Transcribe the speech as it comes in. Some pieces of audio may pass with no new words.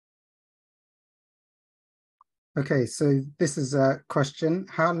Okay, so this is a question.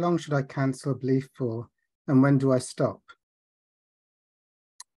 How long should I cancel a belief for, and when do I stop?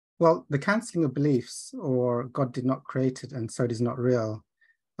 Well, the cancelling of beliefs, or God did not create it and so it is not real,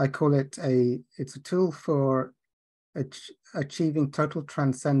 I call it it's a tool for achieving total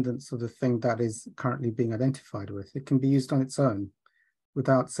transcendence of the thing that is currently being identified with. It can be used on its own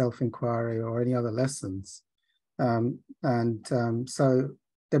without self-inquiry or any other lessons. So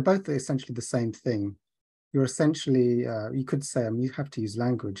they're both essentially the same thing. You're essentially, you could say, you have to use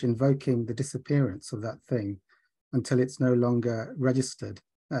language, invoking the disappearance of that thing until it's no longer registered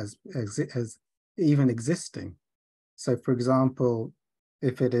as even existing. So, for example,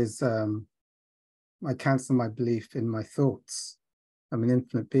 if it is, I cancel my belief in my thoughts. I'm an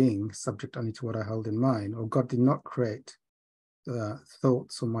infinite being, subject only to what I hold in mind, or God did not create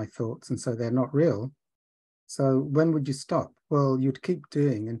thoughts or my thoughts, and so they're not real. So when would you stop? Well, you'd keep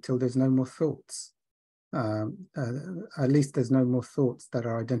doing until there's no more thoughts. At least there's no more thoughts that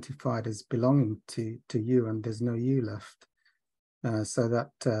are identified as belonging to you, and there's no you left. So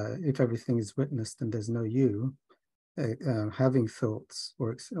that if everything is witnessed and there's no you, having thoughts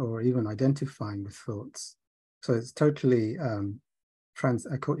or even identifying with thoughts. So it's totally I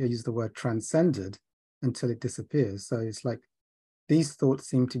use the word transcended until it disappears. So it's like these thoughts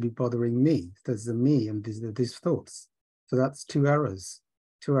seem to be bothering me. There's the me and these thoughts. So that's two errors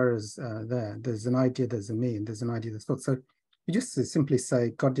there. There's an idea, there's a me, and there's an idea, there's thought. So you just simply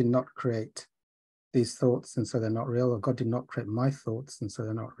say, God did not create these thoughts, and so they're not real, or God did not create my thoughts, and so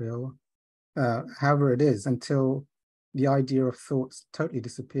they're not real. However it is, until the idea of thoughts totally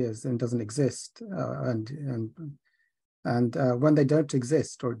disappears and doesn't exist. And when they don't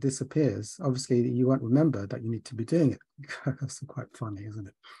exist or it disappears, obviously you won't remember that you need to be doing it. That's quite funny, isn't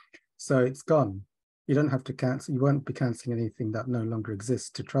it? So it's gone. You don't have to cancel. You won't be canceling anything that no longer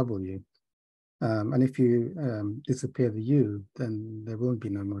exists to trouble you. And if you disappear the you, then there won't be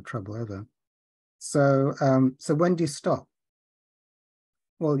no more trouble ever. So, so when do you stop?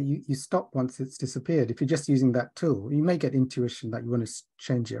 Well, you stop once it's disappeared. If you're just using that tool, you may get intuition that you want to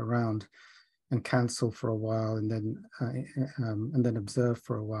change it around and cancel for a while, and then observe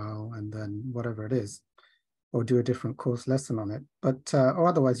for a while, and then whatever it is, or do a different course lesson on it. But or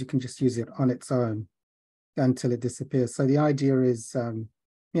otherwise, you can just use it on its own until it disappears. So the idea is,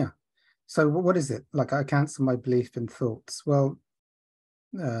 yeah. So what is it? Like, I cancel my belief in thoughts. Well,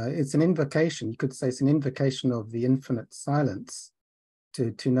 it's an invocation. You could say it's an invocation of the infinite silence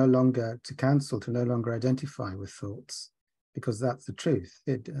to no longer identify with thoughts, because that's the truth.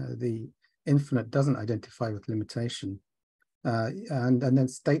 The infinite doesn't identify with limitation, and then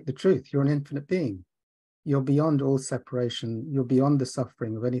state the truth. You're an infinite being. You're beyond all separation. You're beyond the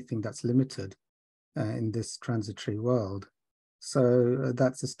suffering of anything that's limited in this transitory world. So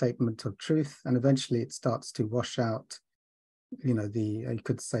that's a statement of truth, and eventually it starts to wash out, you know, you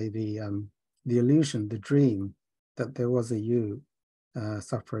could say the illusion, the dream that there was a you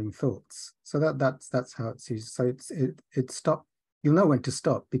suffering thoughts. So that's how it's used. So it stop. You'll know when to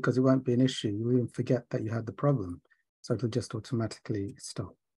stop because it won't be an issue. You'll even forget that you had the problem. So it'll just automatically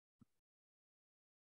stop.